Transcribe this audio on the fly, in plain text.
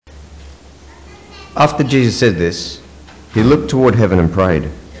After Jesus said this, he looked toward heaven and prayed,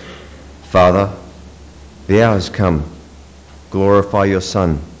 "Father, the hour has come. Glorify your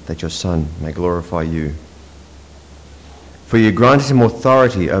Son, that your Son may glorify you. For you granted him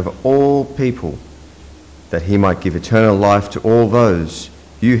authority over all people, that he might give eternal life to all those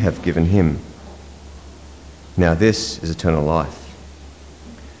you have given him. Now this is eternal life,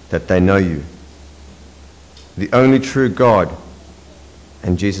 that they know you, the only true God,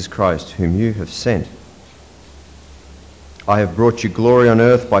 and Jesus Christ, whom you have sent. I have brought you glory on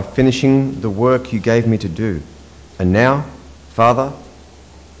earth by finishing the work you gave me to do. And now, Father,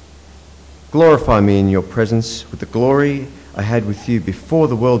 glorify me in your presence with the glory I had with you before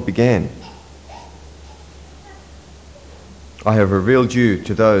the world began. I have revealed you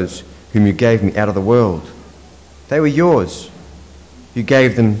to those whom you gave me out of the world. They were yours. You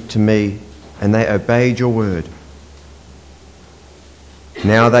gave them to me, and they obeyed your word.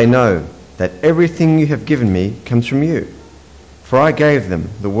 Now they know that everything you have given me comes from you. For I gave them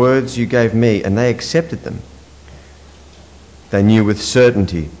the words you gave me, and they accepted them. They knew with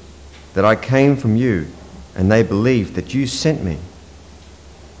certainty that I came from you, and they believed that you sent me.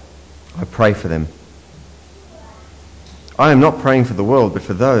 I pray for them. I am not praying for the world, but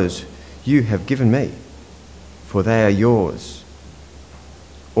for those you have given me, for they are yours.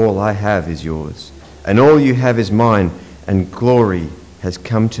 All I have is yours, and all you have is mine, and glory has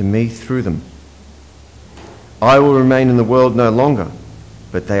come to me through them. I will remain in the world no longer,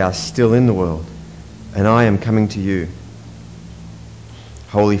 but they are still in the world, and I am coming to you.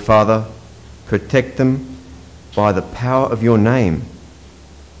 Holy Father, protect them by the power of your name,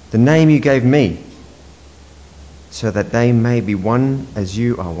 the name you gave me, so that they may be one as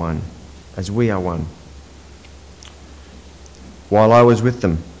you are one, as we are one. While I was with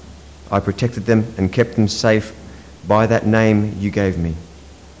them, I protected them and kept them safe by that name you gave me.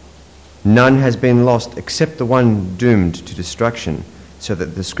 None has been lost except the one doomed to destruction, so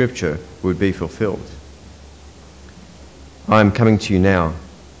that the scripture would be fulfilled. I am coming to you now,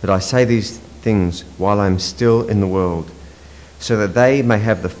 but I say these things while I am still in the world, so that they may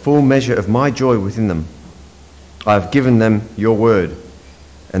have the full measure of my joy within them. I have given them your word,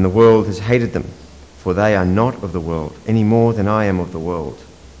 and the world has hated them, for they are not of the world, any more than I am of the world.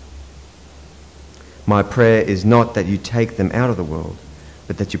 My prayer is not that you take them out of the world,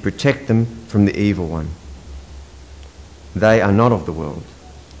 but that you protect them from the evil one. They are not of the world,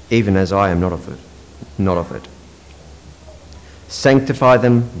 even as I am not of it. Sanctify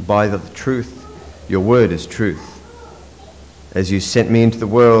them by the truth. Your word is truth. As you sent me into the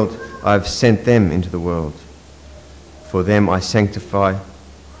world, I have sent them into the world. For them I sanctify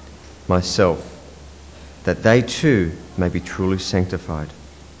myself, that they too may be truly sanctified.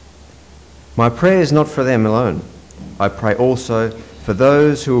 My prayer is not for them alone. I pray also for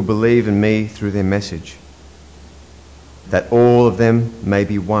those who will believe in me through their message, that all of them may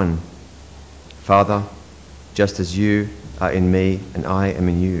be one. Father, just as you are in me and I am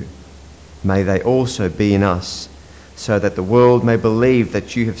in you, may they also be in us, so that the world may believe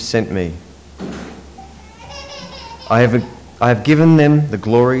that you have sent me. I have given them the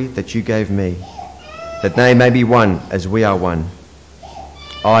glory that you gave me, that they may be one as we are one,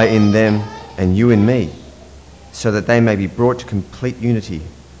 I in them and you in me, so that they may be brought to complete unity.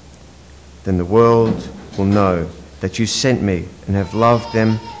 Then the world will know that you sent me and have loved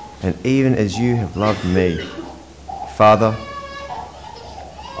them, and even as you have loved me. Father,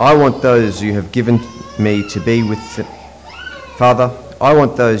 I want those you have given me to be with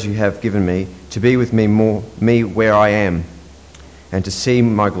me where I am, and to see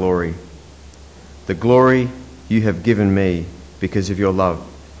my glory, the glory you have given me because of your love,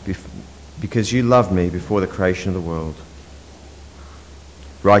 because you loved me before the creation of the world.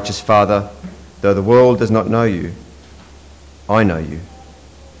 Righteous Father, though the world does not know you, I know you,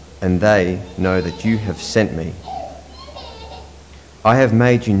 and they know that you have sent me. I have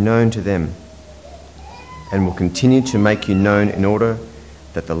made you known to them, and will continue to make you known, in order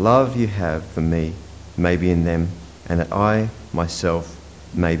that the love you have for me may be in them, and that I myself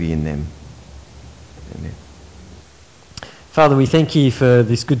may be in them. Amen. Father, we thank you for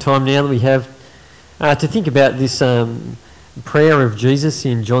this good time now that we have to think about this prayer of Jesus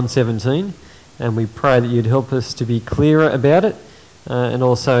in John 17, and we pray that you'd help us to be clearer about it and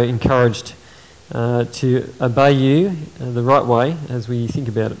also encouraged to obey you the right way as we think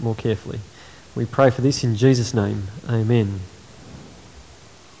about it more carefully. We pray for this in Jesus' name. Amen.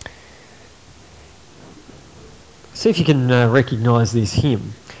 See if you can recognise this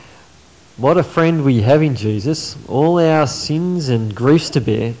hymn. What a friend we have in Jesus, all our sins and griefs to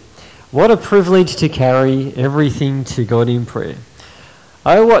bear. What a privilege to carry everything to God in prayer.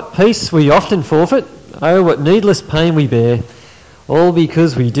 Oh, what peace we often forfeit. Oh, what needless pain we bear. All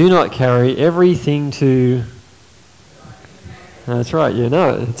because we do not carry everything to... That's right,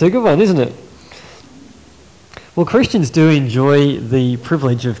 it's a good one, isn't it? Well, Christians do enjoy the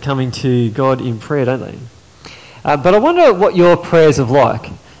privilege of coming to God in prayer, don't they? But I wonder what your prayers are like.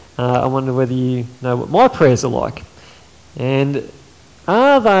 I wonder whether you know what my prayers are like. And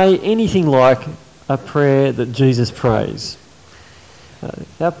are they anything like a prayer that Jesus prays?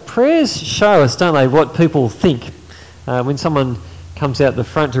 Our prayers show us, don't they, what people think. When someone comes out the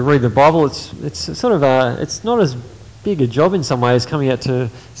front to read the Bible, it's sort of it's not as big a job in some ways coming out to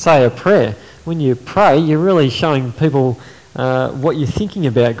say a prayer. When you pray, you're really showing people what you're thinking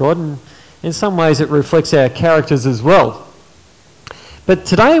about God, and in some ways it reflects our characters as well. But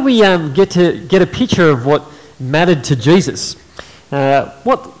today we get to get a picture of what mattered to Jesus.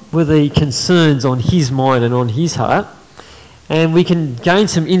 What were the concerns on his mind and on his heart? And we can gain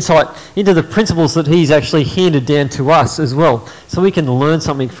some insight into the principles that he's actually handed down to us as well, so we can learn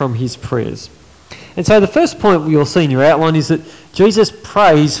something from his prayers. And so the first point you'll see in your outline is that Jesus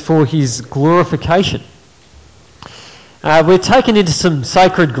prays for his glorification. We're taken into some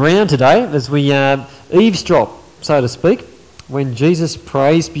sacred ground today as we eavesdrop, so to speak, when Jesus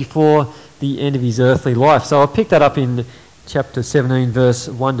prays before the end of his earthly life. So I'll pick that up in chapter 17, verse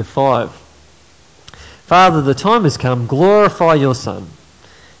 1 to 5. Father, the time has come, glorify your Son,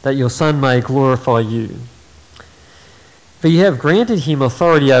 that your Son may glorify you. For you have granted him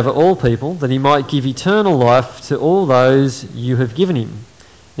authority over all people, that he might give eternal life to all those you have given him.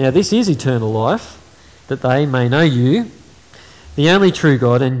 Now this is eternal life, that they may know you, the only true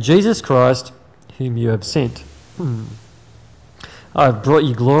God, and Jesus Christ, whom you have sent. I have brought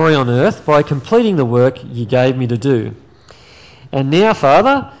you glory on earth by completing the work you gave me to do. And now,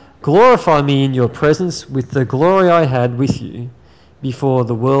 Father, glorify me in your presence with the glory I had with you before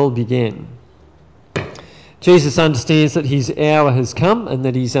the world began. Jesus understands that his hour has come and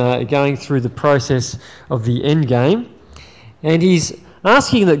that he's going through the process of the end game. And he's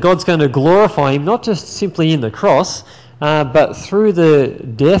asking that God's going to glorify him, not just simply in the cross, but through the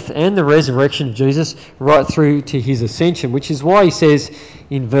death and the resurrection of Jesus, right through to his ascension, which is why he says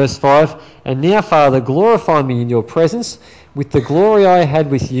in verse 5, and now, Father, glorify me in your presence with the glory I had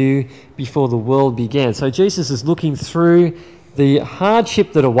with you before the world began. So Jesus is looking through the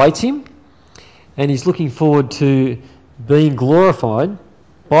hardship that awaits him, and he's looking forward to being glorified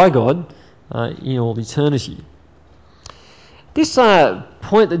by God in all eternity. This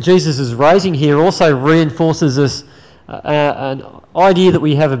point that Jesus is raising here also reinforces us an idea that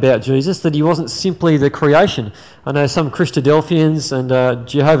we have about Jesus, that he wasn't simply the creation. I know some Christadelphians and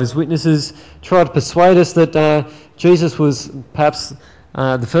Jehovah's Witnesses try to persuade us that Jesus was perhaps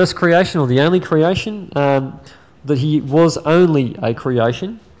the first creation or the only creation, that he was only a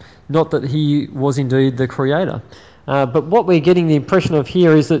creation, not that he was indeed the creator. But what we're getting the impression of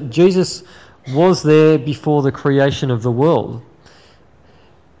here is that Jesus was there before the creation of the world.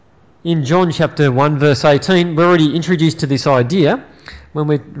 In John chapter 1 verse 18, we're already introduced to this idea when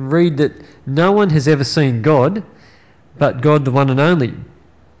we read that no one has ever seen God, but God the one and only,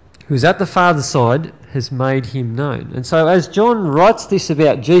 who is at the Father's side, has made him known. And so as John writes this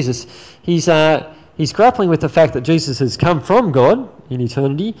about Jesus, he's grappling with the fact that Jesus has come from God in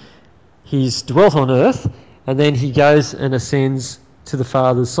eternity, he's dwelt on earth, and then he goes and ascends to the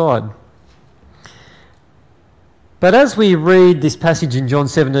Father's side. But as we read this passage in John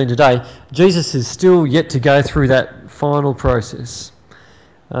 17 today, Jesus is still yet to go through that final process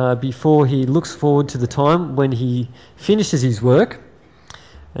before he looks forward to the time when he finishes his work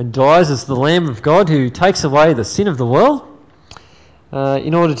and dies as the Lamb of God who takes away the sin of the world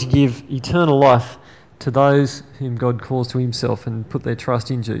in order to give eternal life to those whom God calls to himself and put their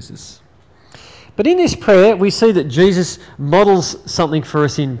trust in Jesus. But in this prayer, we see that Jesus models something for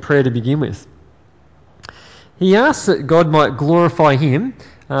us in prayer to begin with. He asks that God might glorify him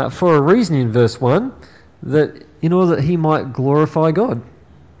for a reason in verse 1, that in order that he might glorify God.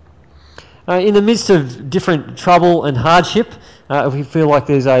 In the midst of different trouble and hardship, if we feel like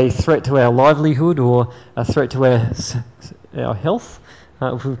there's a threat to our livelihood or a threat to our health,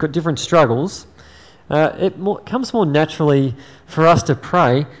 if we've got different struggles, it comes more naturally for us to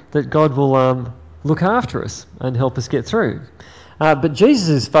pray that God will look after us and help us get through. But Jesus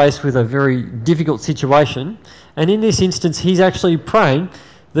is faced with a very difficult situation, and in this instance he's actually praying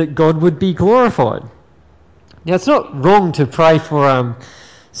that God would be glorified. Now it's not wrong to pray for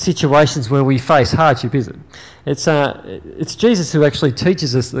situations where we face hardship, is it? It's Jesus who actually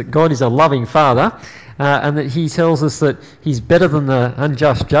teaches us that God is a loving Father, and that he tells us that he's better than the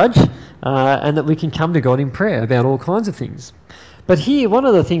unjust judge, and that we can come to God in prayer about all kinds of things. But here, one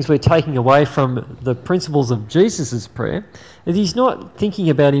of the things we're taking away from the principles of Jesus' prayer is he's not thinking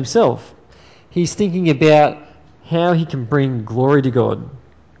about himself. He's thinking about how he can bring glory to God.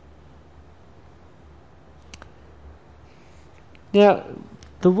 Now,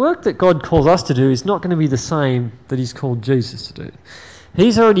 the work that God calls us to do is not going to be the same that he's called Jesus to do.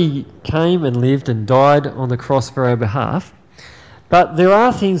 He's already came and lived and died on the cross for our behalf. But there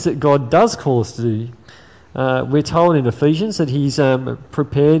are things that God does call us to do. We're told in Ephesians that he's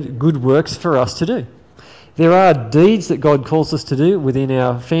prepared good works for us to do. There are deeds that God calls us to do within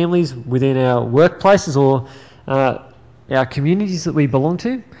our families, within our workplaces, or our communities that we belong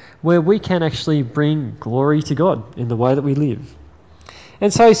to, where we can actually bring glory to God in the way that we live.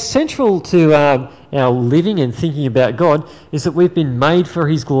 And so central to our living and thinking about God is that we've been made for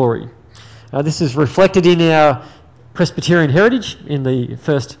his glory. This is reflected in our Presbyterian heritage in the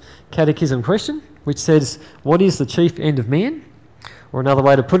first catechism question, which says, what is the chief end of man? Or another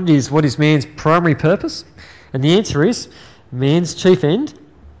way to put it is, what is man's primary purpose? And the answer is, man's chief end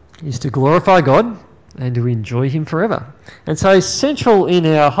is to glorify God and to enjoy him forever. And so central in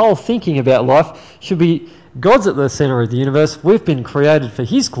our whole thinking about life should be God's at the centre of the universe. We've been created for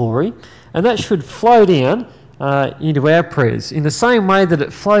his glory, and that should flow down into our prayers in the same way that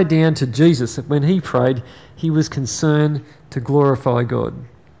it flowed down to Jesus. That when he prayed, he was concerned to glorify God.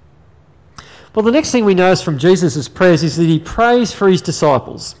 Well, the next thing we notice from Jesus' prayers is that he prays for his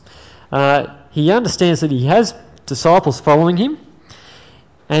disciples. He understands that he has disciples following him,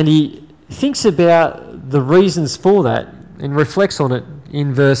 and he thinks about the reasons for that and reflects on it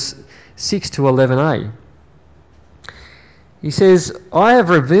in verse 6 to 11a. He says, I have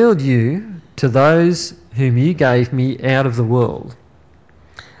revealed you to those whom you gave me out of the world.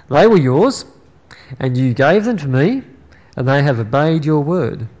 They were yours, and you gave them to me, and they have obeyed your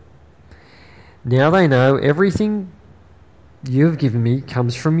word. Now they know everything you have given me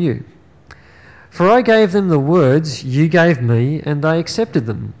comes from you. For I gave them the words you gave me, and they accepted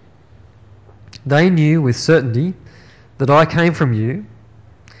them. They knew with certainty that I came from you,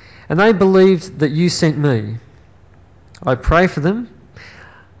 and they believed that you sent me. I pray for them.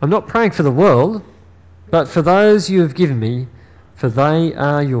 I'm not praying for the world, but for those you have given me, for they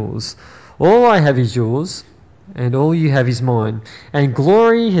are yours. All I have is yours, and all you have is mine, and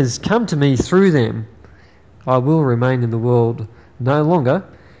glory has come to me through them. I will remain in the world no longer,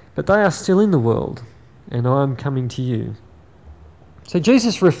 but they are still in the world, and I am coming to you. So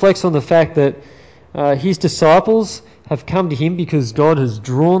Jesus reflects on the fact that his disciples have come to him because God has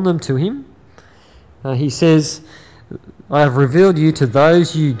drawn them to him. He says, I have revealed you to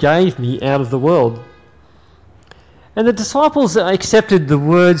those you gave me out of the world. And the disciples accepted the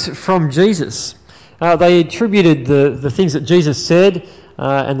words from Jesus. They attributed the things that Jesus said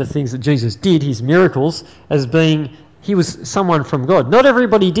and the things that Jesus did, his miracles, as being he was someone from God. Not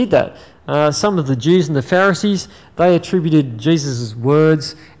everybody did that. Some of the Jews and the Pharisees, they attributed Jesus'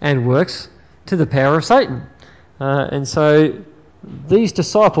 words and works to the power of Satan. And so these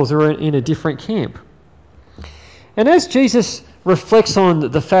disciples are in a different camp. And as Jesus reflects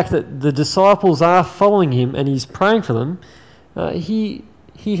on the fact that the disciples are following him and he's praying for them, he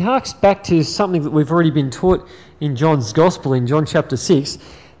harks back to something that we've already been taught in John's Gospel, in John chapter 6,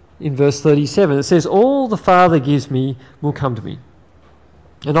 in verse 37. It says, all the Father gives me will come to me,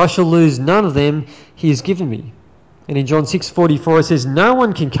 and I shall lose none of them he has given me. And in John 6:44 it says, no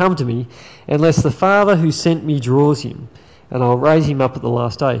one can come to me unless the Father who sent me draws him, and I'll raise him up at the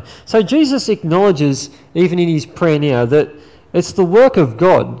last day. So Jesus acknowledges, even in his prayer now, that it's the work of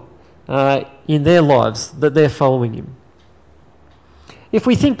God in their lives that they're following him. If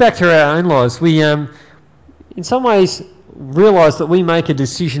we think back to our own lives, we in some ways realise that we make a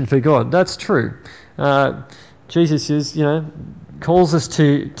decision for God. That's true. Jesus is, calls us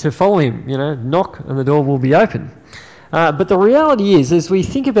to follow him. Knock and the door will be open. But the reality is, as we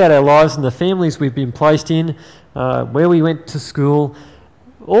think about our lives and the families we've been placed in, where we went to school,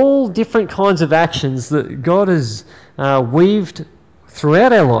 all different kinds of actions that God has weaved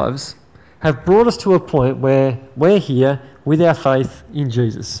throughout our lives have brought us to a point where we're here with our faith in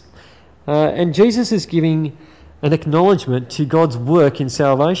Jesus. And Jesus is giving an acknowledgement to God's work in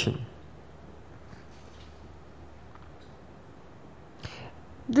salvation.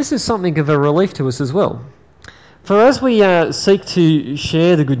 This is something of a relief to us as well. For as we seek to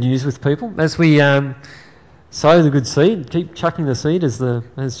share the good news with people, as we sow the good seed, keep chucking the seed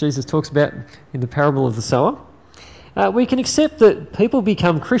as Jesus talks about in the parable of the sower, we can accept that people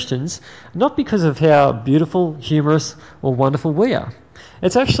become Christians not because of how beautiful, humorous or wonderful we are.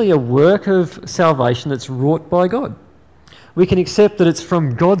 It's actually a work of salvation that's wrought by God. We can accept that it's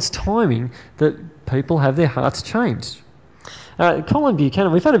from God's timing that people have their hearts changed. Colin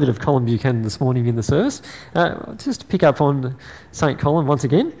Buchanan, we've had a bit of Colin Buchanan this morning in the service. Just to pick up on St. Colin once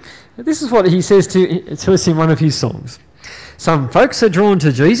again. This is what he says to us in one of his songs. Some folks are drawn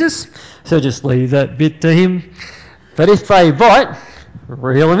to Jesus, so just leave that bit to him. But if they bite,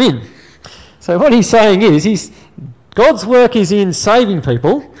 reel them in. So what he's saying is, God's work is in saving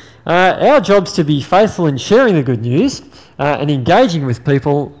people. Our job's to be faithful in sharing the good news and engaging with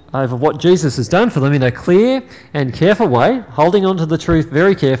people over what Jesus has done for them in a clear and careful way, holding on to the truth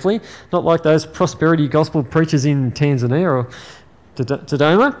very carefully, not like those prosperity gospel preachers in Tanzania or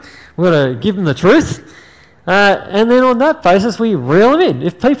Dodoma. We've got to give them the truth. And then on that basis, we reel them in.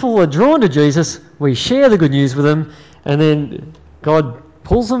 If people are drawn to Jesus, we share the good news with them, and then God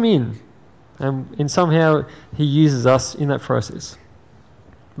pulls them in. And somehow he uses us in that process.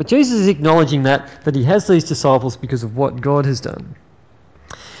 But Jesus is acknowledging that he has these disciples because of what God has done.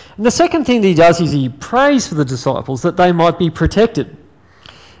 And the second thing that he does is he prays for the disciples that they might be protected.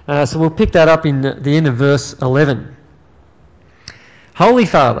 So we'll pick that up in the end of verse 11. Holy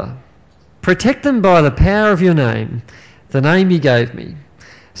Father, protect them by the power of your name, the name you gave me,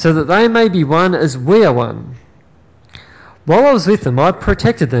 so that they may be one as we are one. While I was with them, I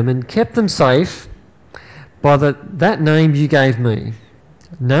protected them and kept them safe by that name you gave me.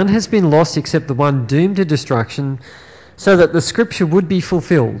 None has been lost except the one doomed to destruction, so that the scripture would be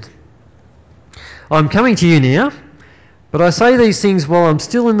fulfilled. I'm coming to you now, but I say these things while I'm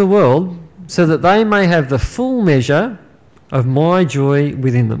still in the world, so that they may have the full measure of my joy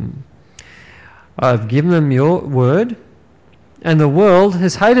within them. I've given them your word, and the world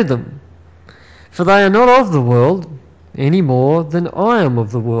has hated them, for they are not of the world any more than I am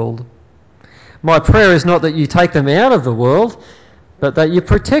of the world. My prayer is not that you take them out of the world, but that you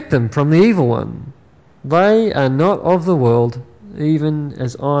protect them from the evil one. They are not of the world, even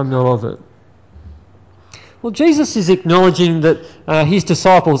as I'm not of it. Well, Jesus is acknowledging that his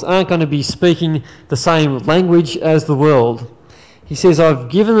disciples aren't going to be speaking the same language as the world. He says, I've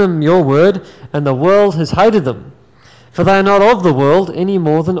given them your word, and the world has hated them, for they are not of the world any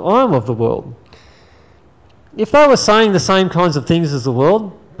more than I am of the world. If they were saying the same kinds of things as the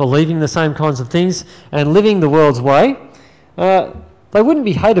world, believing the same kinds of things, and living the world's way, they wouldn't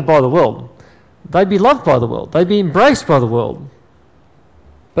be hated by the world. They'd be loved by the world. They'd be embraced by the world.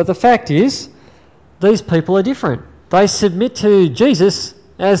 But the fact is, these people are different. They submit to Jesus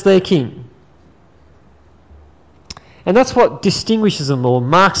as their king. And that's what distinguishes them or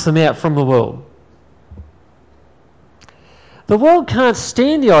marks them out from the world. The world can't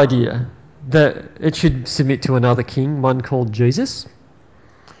stand the idea that it should submit to another king, one called Jesus.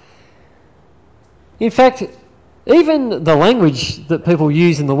 In fact, even the language that people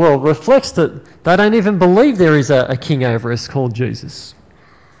use in the world reflects that they don't even believe there is a king over us called Jesus.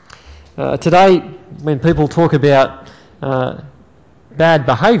 Today, when people talk about bad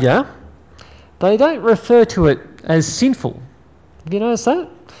behaviour, they don't refer to it as sinful. Have you noticed that?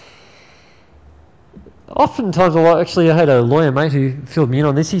 Oftentimes, I had a lawyer mate who filled me in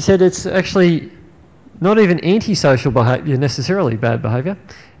on this. He said it's actually not even antisocial behaviour necessarily, bad behaviour.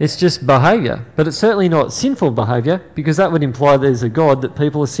 It's just behaviour. But it's certainly not sinful behaviour, because that would imply there's a God that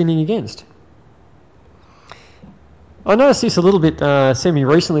people are sinning against. I noticed this a little bit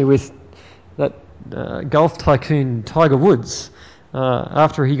semi-recently with that golf tycoon Tiger Woods.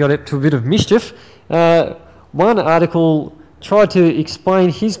 After he got up to a bit of mischief, one article tried to explain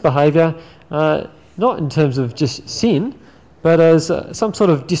his behaviour not in terms of just sin, but as some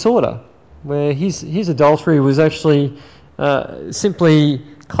sort of disorder, where his adultery was actually simply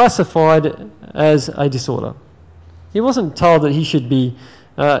classified as a disorder. He wasn't told that he should be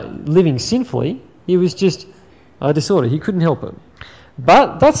living sinfully. He was just a disorder. He couldn't help it.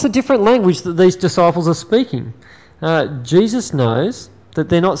 But that's a different language that these disciples are speaking. Jesus knows that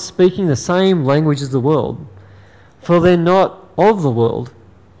they're not speaking the same language as the world, for they're not of the world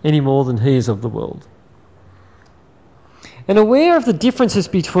any more than he is of the world. And aware of the differences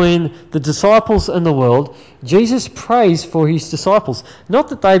between the disciples and the world, Jesus prays for his disciples, not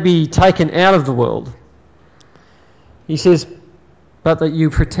that they be taken out of the world. He says, but that you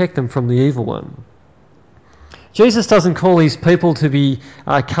protect them from the evil one. Jesus doesn't call his people to be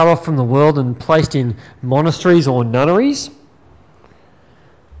cut off from the world and placed in monasteries or nunneries.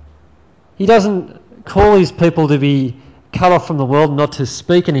 He doesn't call his people to be cut off from the world, not to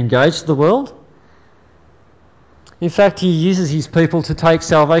speak and engage with the world. In fact, he uses his people to take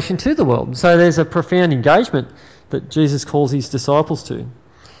salvation to the world. So there's a profound engagement that Jesus calls his disciples to.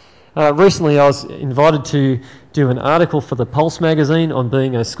 Recently I was invited to do an article for the Pulse magazine on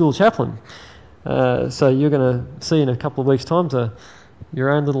being a school chaplain. So you're going to see in a couple of weeks' time your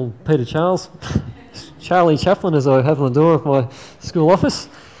own little Peter Charles Charlie Chaplin as I have on the door of my school office.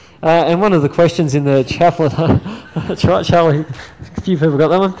 And one of the questions in the Chaplin, that's right, Charlie, a few people got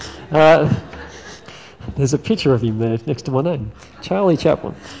that one. There's a picture of him there next to my name, Charlie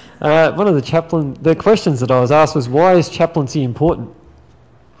Chaplin. One of the questions that I was asked was, why is chaplaincy important?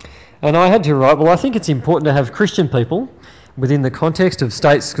 And I had to write, well, I think it's important to have Christian people within the context of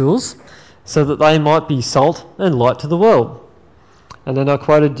state schools so that they might be salt and light to the world. And then I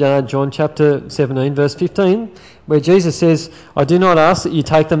quoted John chapter 17, verse 15, where Jesus says, I do not ask that you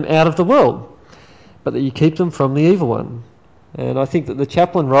take them out of the world, but that you keep them from the evil one. And I think that the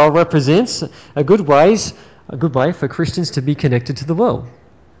chaplain role represents a good way for Christians to be connected to the world.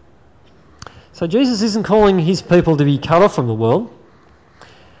 So Jesus isn't calling his people to be cut off from the world,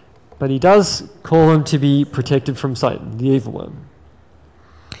 but he does call them to be protected from Satan, the evil one.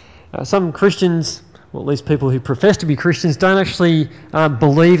 Some Christians, or at least people who profess to be Christians, don't actually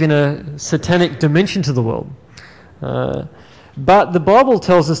believe in a satanic dimension to the world. But the Bible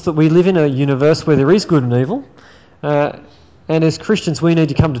tells us that we live in a universe where there is good and evil, and as Christians we need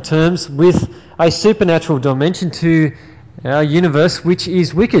to come to terms with a supernatural dimension to our universe which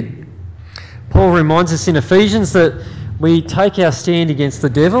is wicked. Paul reminds us in Ephesians that we take our stand against the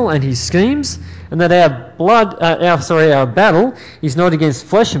devil and his schemes, and that our battle is not against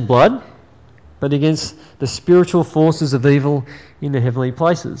flesh and blood, but against the spiritual forces of evil in the heavenly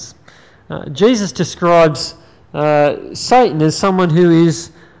places. Jesus describes Satan as someone who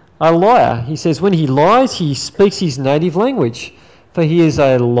is a liar. He says when he lies, he speaks his native language, for he is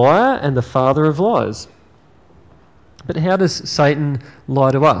a liar and the father of lies. But how does Satan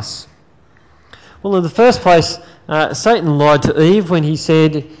lie to us? Well, in the first place, Satan lied to Eve when he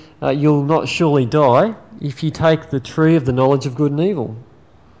said, you'll not surely die if you take the tree of the knowledge of good and evil.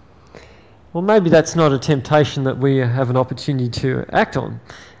 Well, maybe that's not a temptation that we have an opportunity to act on.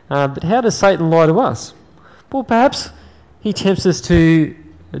 But how does Satan lie to us? Well, perhaps he tempts us to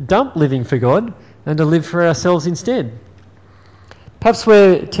dump living for God and to live for ourselves instead. Perhaps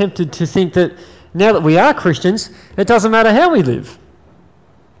we're tempted to think that now that we are Christians, it doesn't matter how we live.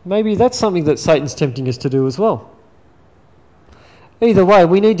 Maybe that's something that Satan's tempting us to do as well. Either way,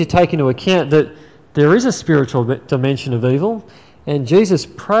 we need to take into account that there is a spiritual dimension of evil, and Jesus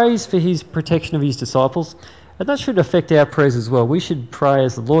prays for his protection of his disciples, and that should affect our prayers as well. We should pray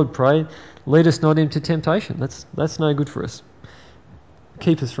as the Lord prayed, lead us not into temptation. That's no good for us.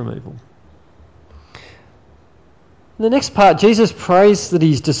 Keep us from evil. In the next part, Jesus prays that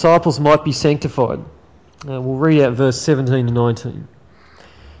his disciples might be sanctified. We'll read out verse 17 to 19.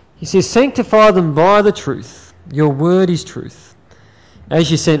 He says, sanctify them by the truth. Your word is truth. As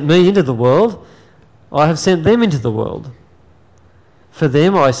you sent me into the world, I have sent them into the world. For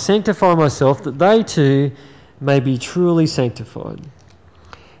them I sanctify myself, that they too may be truly sanctified.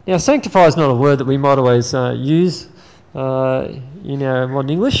 Now, sanctify is not a word that we might always use in our modern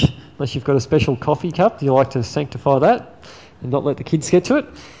English, unless you've got a special coffee cup. You like to sanctify that and not let the kids get to it,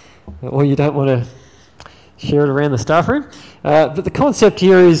 or you don't want to share it around the staff room. But the concept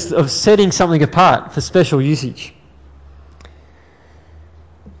here is of setting something apart for special usage.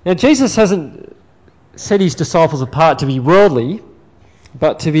 Now, Jesus hasn't set his disciples apart to be worldly,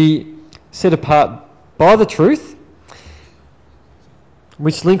 but to be set apart by the truth,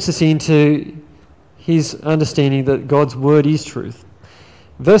 which links us into his understanding that God's word is truth.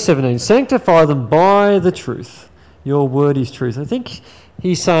 Verse 17, sanctify them by the truth. Your word is truth. I think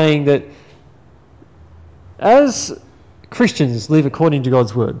he's saying that as Christians live according to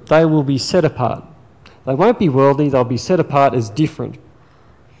God's word, they will be set apart. They won't be worldly, they'll be set apart as different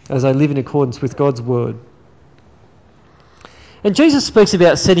as they live in accordance with God's word. And Jesus speaks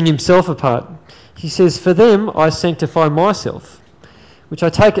about setting himself apart. He says, for them I sanctify myself, which I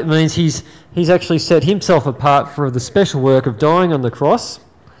take it means he's actually set himself apart for the special work of dying on the cross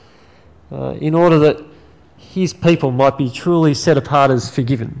in order that his people might be truly set apart as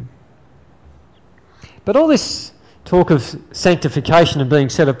forgiven. But all this talk of sanctification and being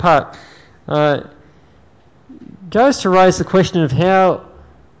set apart goes to raise the question of how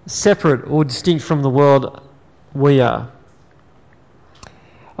separate or distinct from the world we are.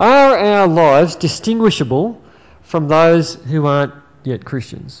 Are our lives distinguishable from those who aren't yet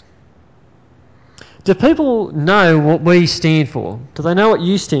Christians? Do people know what we stand for? Do they know what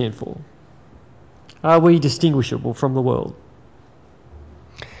you stand for? Are we distinguishable from the world?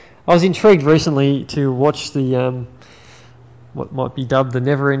 I was intrigued recently to watch the what might be dubbed the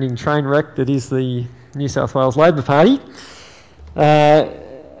never-ending train wreck that is the New South Wales Labor Party.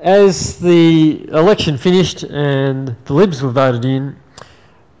 As the election finished and the Libs were voted in,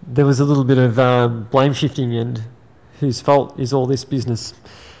 there was a little bit of blame shifting and whose fault is all this business.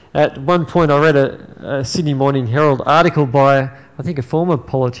 At one point I read a Sydney Morning Herald article by, I think, a former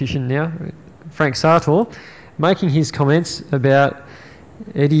politician now, Frank Sartor, making his comments about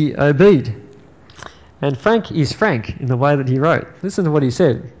Eddie Obeid. And Frank is frank in the way that he wrote. Listen to what he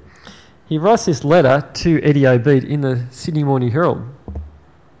said. He writes this letter to Eddie Obeid in the Sydney Morning Herald.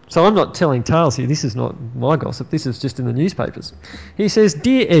 So I'm not telling tales here. This is not my gossip. This is just in the newspapers. He says,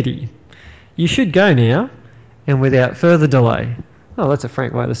 "Dear Eddie, you should go now and without further delay." Oh, that's a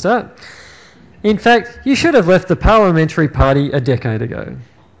frank way to start. "In fact, you should have left the Parliamentary Party a decade ago.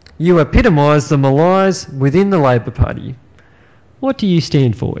 You epitomise the malaise within the Labor Party. What do you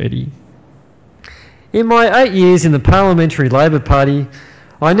stand for, Eddie? In my 8 years in the Parliamentary Labor Party,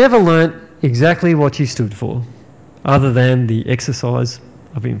 I never learnt exactly what you stood for, other than the exercise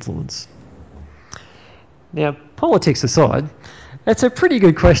of influence." Now, politics aside, that's a pretty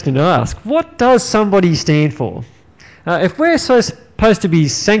good question to ask. What does somebody stand for? If we're supposed to be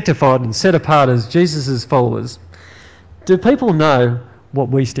sanctified and set apart as Jesus' followers, do people know what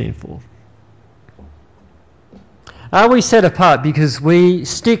we stand for? Are we set apart because we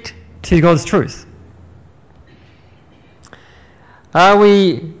stick to God's truth? Are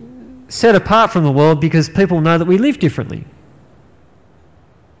we set apart from the world because people know that we live differently?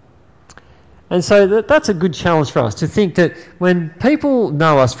 And so that's a good challenge for us, to think that when people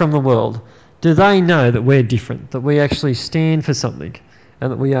know us from the world, do they know that we're different, that we actually stand for something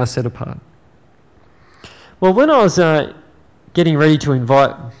and that we are set apart? Well, when I was getting ready to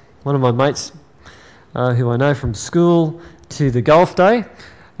invite one of my mates who I know from school to the golf day,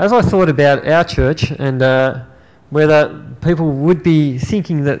 as I thought about our church and whether people would be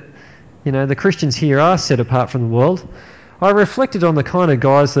thinking that, you know, the Christians here are set apart from the world, I reflected on the kind of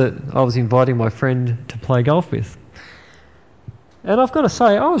guys that I was inviting my friend to play golf with. And I've got to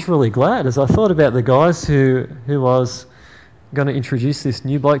say, I was really glad as I thought about the guys who I was going to introduce this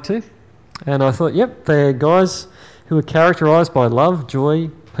new bloke to. And I thought, yep, they're guys who are characterised by love,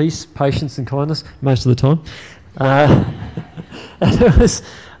 joy, peace, patience and kindness most of the time. And it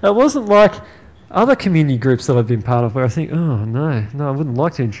wasn't like other community groups that I've been part of where I think, oh, no, I wouldn't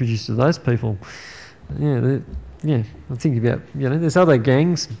like to introduce to those people. Yeah, I'm thinking about, there's other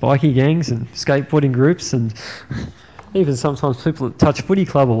gangs, bikie gangs and skateboarding groups, and even sometimes people at touch footy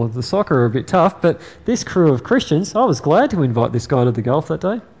club or the soccer are a bit tough, but this crew of Christians, I was glad to invite this guy to the golf that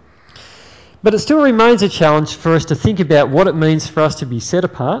day. But it still remains a challenge for us to think about what it means for us to be set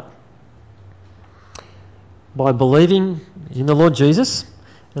apart by believing in the Lord Jesus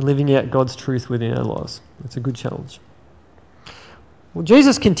and living out God's truth within our lives. It's a good challenge. Well,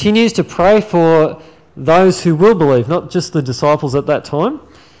 Jesus continues to pray for those who will believe, not just the disciples at that time,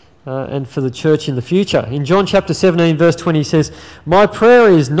 and for the church in the future. In John chapter 17, verse 20, he says, "My prayer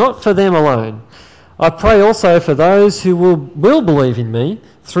is not for them alone. I pray also for those who will believe in me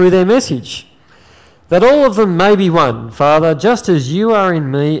through their message, that all of them may be one, Father, just as you are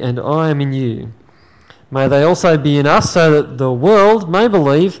in me and I am in you. May they also be in us, so that the world may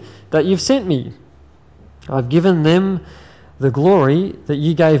believe that you've sent me. I've given them the glory that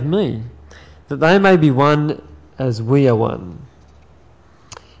you gave me, that they may be one as we are one.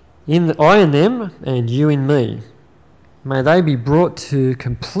 I in them and you in me. May they be brought to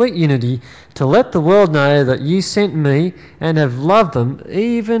complete unity, to let the world know that you sent me and have loved them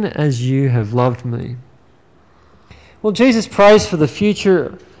even as you have loved me." Well, Jesus prays for the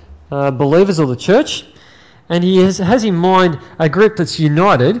future believers of the church, and he has in mind a group that's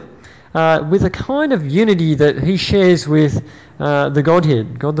united with a kind of unity that he shares with the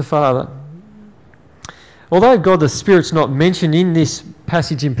Godhead, God the Father. Although God the Spirit's not mentioned in this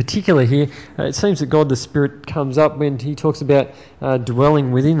passage in particular here, it seems that God the Spirit comes up when he talks about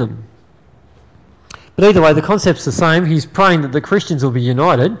dwelling within them. But either way, the concept's the same. He's praying that the Christians will be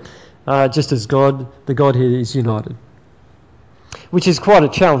united, just as God, the Godhead, is united. Which is quite a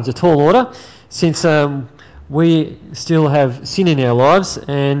challenge, a tall order, since we still have sin in our lives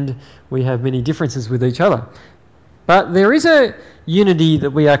and we have many differences with each other. But there is a unity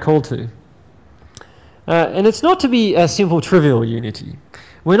that we are called to. And it's not to be a simple, trivial unity.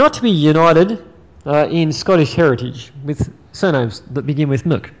 We're not to be united in Scottish heritage with surnames that begin with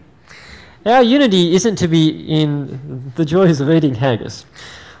Nook. Our unity isn't to be in the joys of eating haggis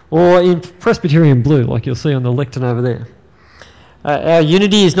or in Presbyterian blue, like you'll see on the lectern over there. Our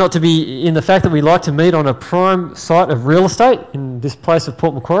unity is not to be in the fact that we like to meet on a prime site of real estate in this place of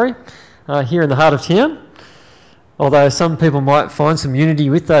Port Macquarie, here in the heart of town. Although some people might find some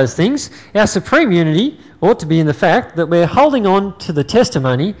unity with those things, our supreme unity ought to be in the fact that we're holding on to the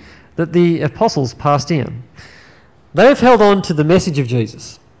testimony that the apostles passed down. They've held on to the message of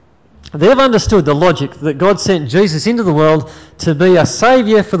Jesus. They've understood the logic that God sent Jesus into the world to be a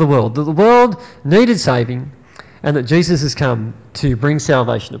saviour for the world, that the world needed saving, and that Jesus has come to bring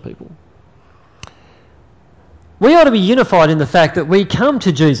salvation to people. We ought to be unified in the fact that we come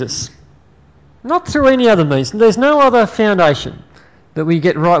to Jesus, not through any other means. There's no other foundation that we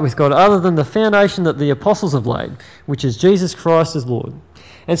get right with God other than the foundation that the apostles have laid, which is Jesus Christ as Lord.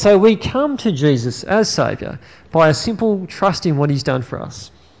 And so we come to Jesus as Saviour by a simple trust in what he's done for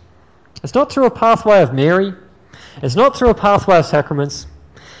us. It's not through a pathway of Mary. It's not through a pathway of sacraments.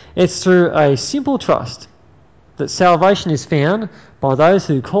 It's through a simple trust that salvation is found by those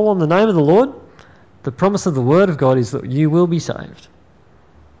who call on the name of the Lord. The promise of the Word of God is that you will be saved.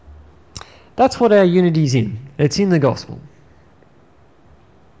 That's what our unity is in. It's in the gospel.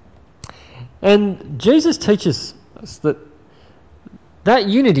 And Jesus teaches us that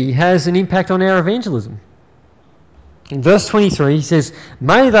unity has an impact on our evangelism. In verse 23, he says,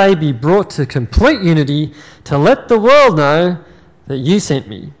 "May they be brought to complete unity to let the world know that you sent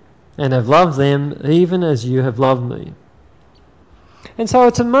me and have loved them even as you have loved me." And so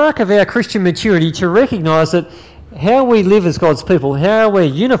it's a mark of our Christian maturity to recognise that how we live as God's people, how we're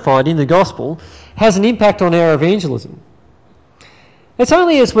unified in the gospel, has an impact on our evangelism. It's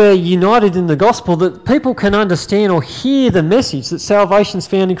only as we're united in the gospel that people can understand or hear the message that salvation's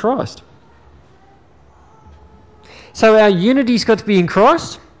found in Christ. So our unity's got to be in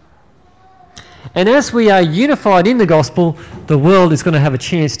Christ. And as we are unified in the gospel, the world is going to have a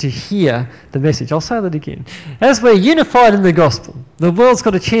chance to hear the message. I'll say that again. As we're unified in the gospel, the world's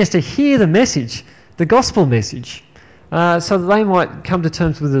got a chance to hear the message, the gospel message, so that they might come to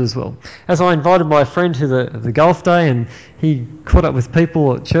terms with it as well. As I invited my friend to the golf day and he caught up with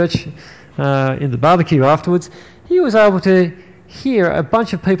people at church in the barbecue afterwards, he was able to hear a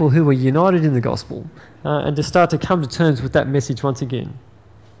bunch of people who were united in the gospel and to start to come to terms with that message once again.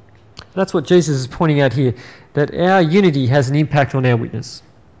 That's what Jesus is pointing out here, that our unity has an impact on our witness.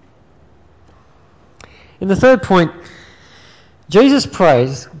 In the third point, Jesus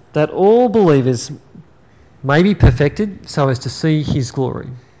prays that all believers may be perfected so as to see his glory.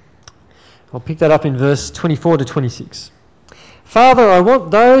 I'll pick that up in verse 24 to 26. "Father, I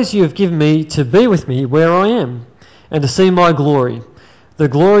want those you have given me to be with me where I am, and to see my glory, the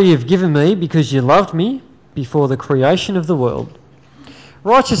glory you've given me because you loved me before the creation of the world.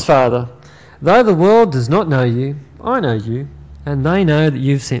 Righteous Father, though the world does not know you, I know you, and they know that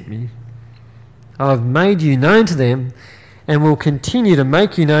you've sent me. I've made you known to them and will continue to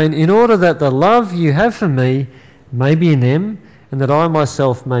make you known in order that the love you have for me may be in them and that I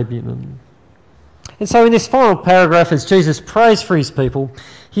myself may be in them." And so in this final paragraph, as Jesus prays for his people,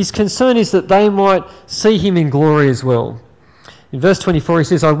 his concern is that they might see him in glory as well. In verse 24 he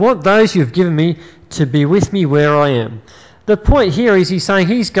says, "I want those you have given me to be with me where I am." The point here is he's saying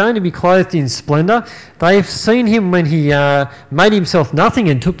he's going to be clothed in splendour. They've seen him when he made himself nothing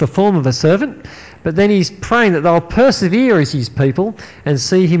and took the form of a servant, but then he's praying that they'll persevere as his people and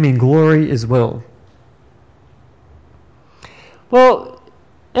see him in glory as well. Well,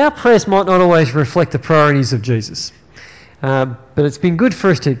 our prayers might not always reflect the priorities of Jesus, but it's been good for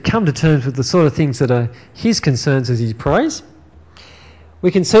us to come to terms with the sort of things that are his concerns as he prays.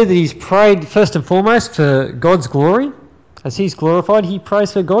 We can see that he's prayed first and foremost for God's glory. As he's glorified, he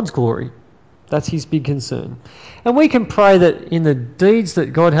prays for God's glory. That's his big concern. And we can pray that in the deeds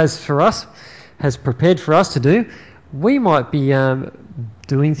that God has for us, has prepared for us to do, we might be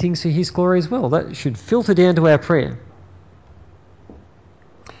doing things for his glory as well. That should filter down to our prayer.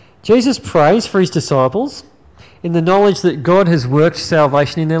 Jesus prays for his disciples in the knowledge that God has worked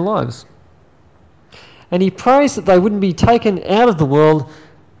salvation in their lives. And he prays that they wouldn't be taken out of the world,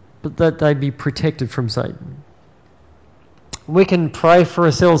 but that they'd be protected from Satan. We can pray for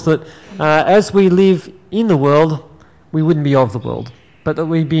ourselves that as we live in the world, we wouldn't be of the world, but that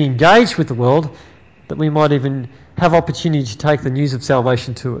we be engaged with the world, that we might even have opportunity to take the news of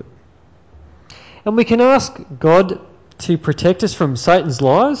salvation to it. And we can ask God to protect us from Satan's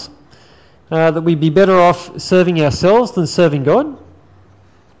lies, that we'd be better off serving ourselves than serving God.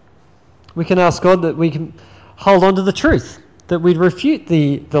 We can ask God that we can hold on to the truth, that we'd refute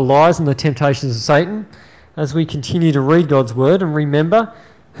the lies and the temptations of Satan as we continue to read God's word and remember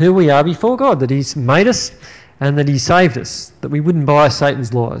who we are before God, that he's made us and that he saved us, that we wouldn't buy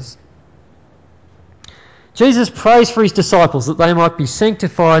Satan's lies. Jesus prays for his disciples that they might be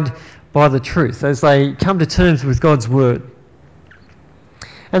sanctified by the truth as they come to terms with God's word,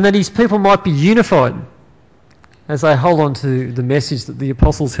 and that his people might be unified as they hold on to the message that the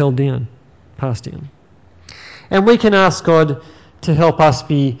apostles passed down. And we can ask God to help us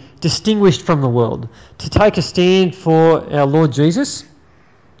be distinguished from the world, to take a stand for our Lord Jesus,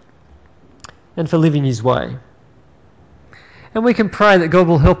 and for living his way. And we can pray that God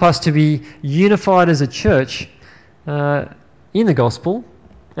will help us to be unified as a church in the gospel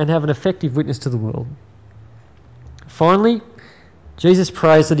and have an effective witness to the world. Finally, Jesus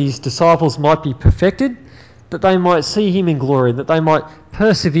prays that his disciples might be perfected, that they might see him in glory, that they might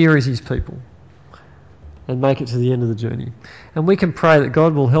persevere as his people and make it to the end of the journey. And we can pray that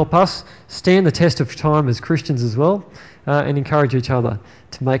God will help us stand the test of time as Christians as well, and encourage each other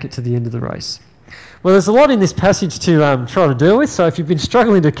to make it to the end of the race. Well, there's a lot in this passage to try to deal with, so if you've been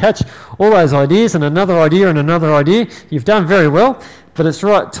struggling to catch all those ideas and another idea, you've done very well, but it's the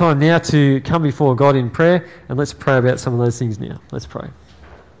right time now to come before God in prayer, and let's pray about some of those things now. Let's pray.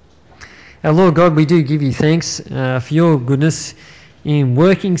 Our Lord God, we do give you thanks for your goodness in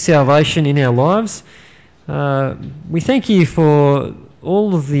working salvation in our lives. We thank you for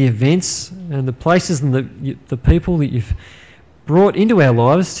all of the events and the places and the people that you've brought into our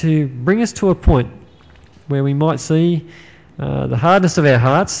lives to bring us to a point where we might see the hardness of our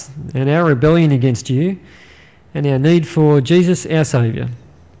hearts and our rebellion against you and our need for Jesus, our Saviour.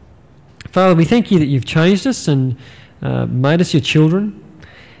 Father, we thank you that you've changed us and made us your children,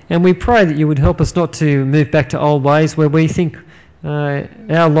 and we pray that you would help us not to move back to old ways where we think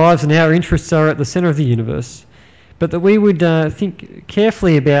our lives and our interests are at the centre of the universe, but that we would think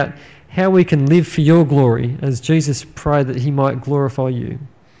carefully about how we can live for your glory, as Jesus prayed that he might glorify you.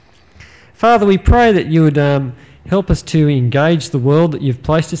 Father, we pray that you would help us to engage the world that you've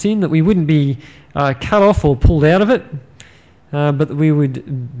placed us in, that we wouldn't be cut off or pulled out of it, but that we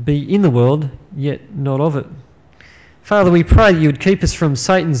would be in the world, yet not of it. Father, we pray that you would keep us from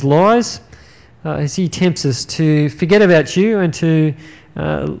Satan's lies as he tempts us to forget about you and to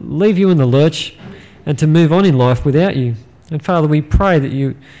leave you in the lurch and to move on in life without you. And Father, we pray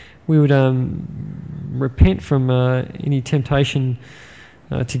that we would repent from any temptation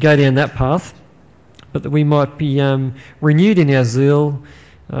to go down that path, but that we might be renewed in our zeal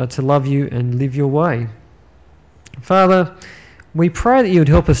to love you and live your way. Father, we pray that you would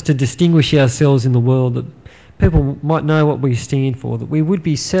help us to distinguish ourselves in the world, that people might know what we stand for, that we would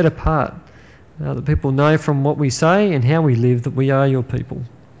be set apart, that people know from what we say and how we live that we are your people.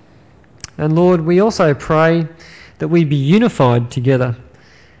 And Lord, we also pray that we be unified together,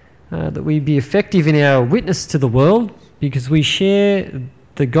 that we be effective in our witness to the world, because we share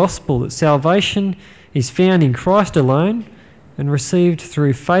the gospel that salvation is found in Christ alone and received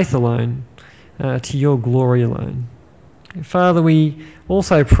through faith alone, to your glory alone. Father, we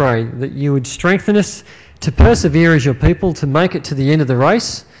also pray that you would strengthen us to persevere as your people, to make it to the end of the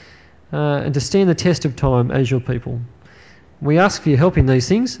race, and to stand the test of time as your people. We ask for your help in these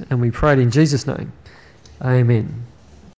things, and we pray it in Jesus' name. Amen.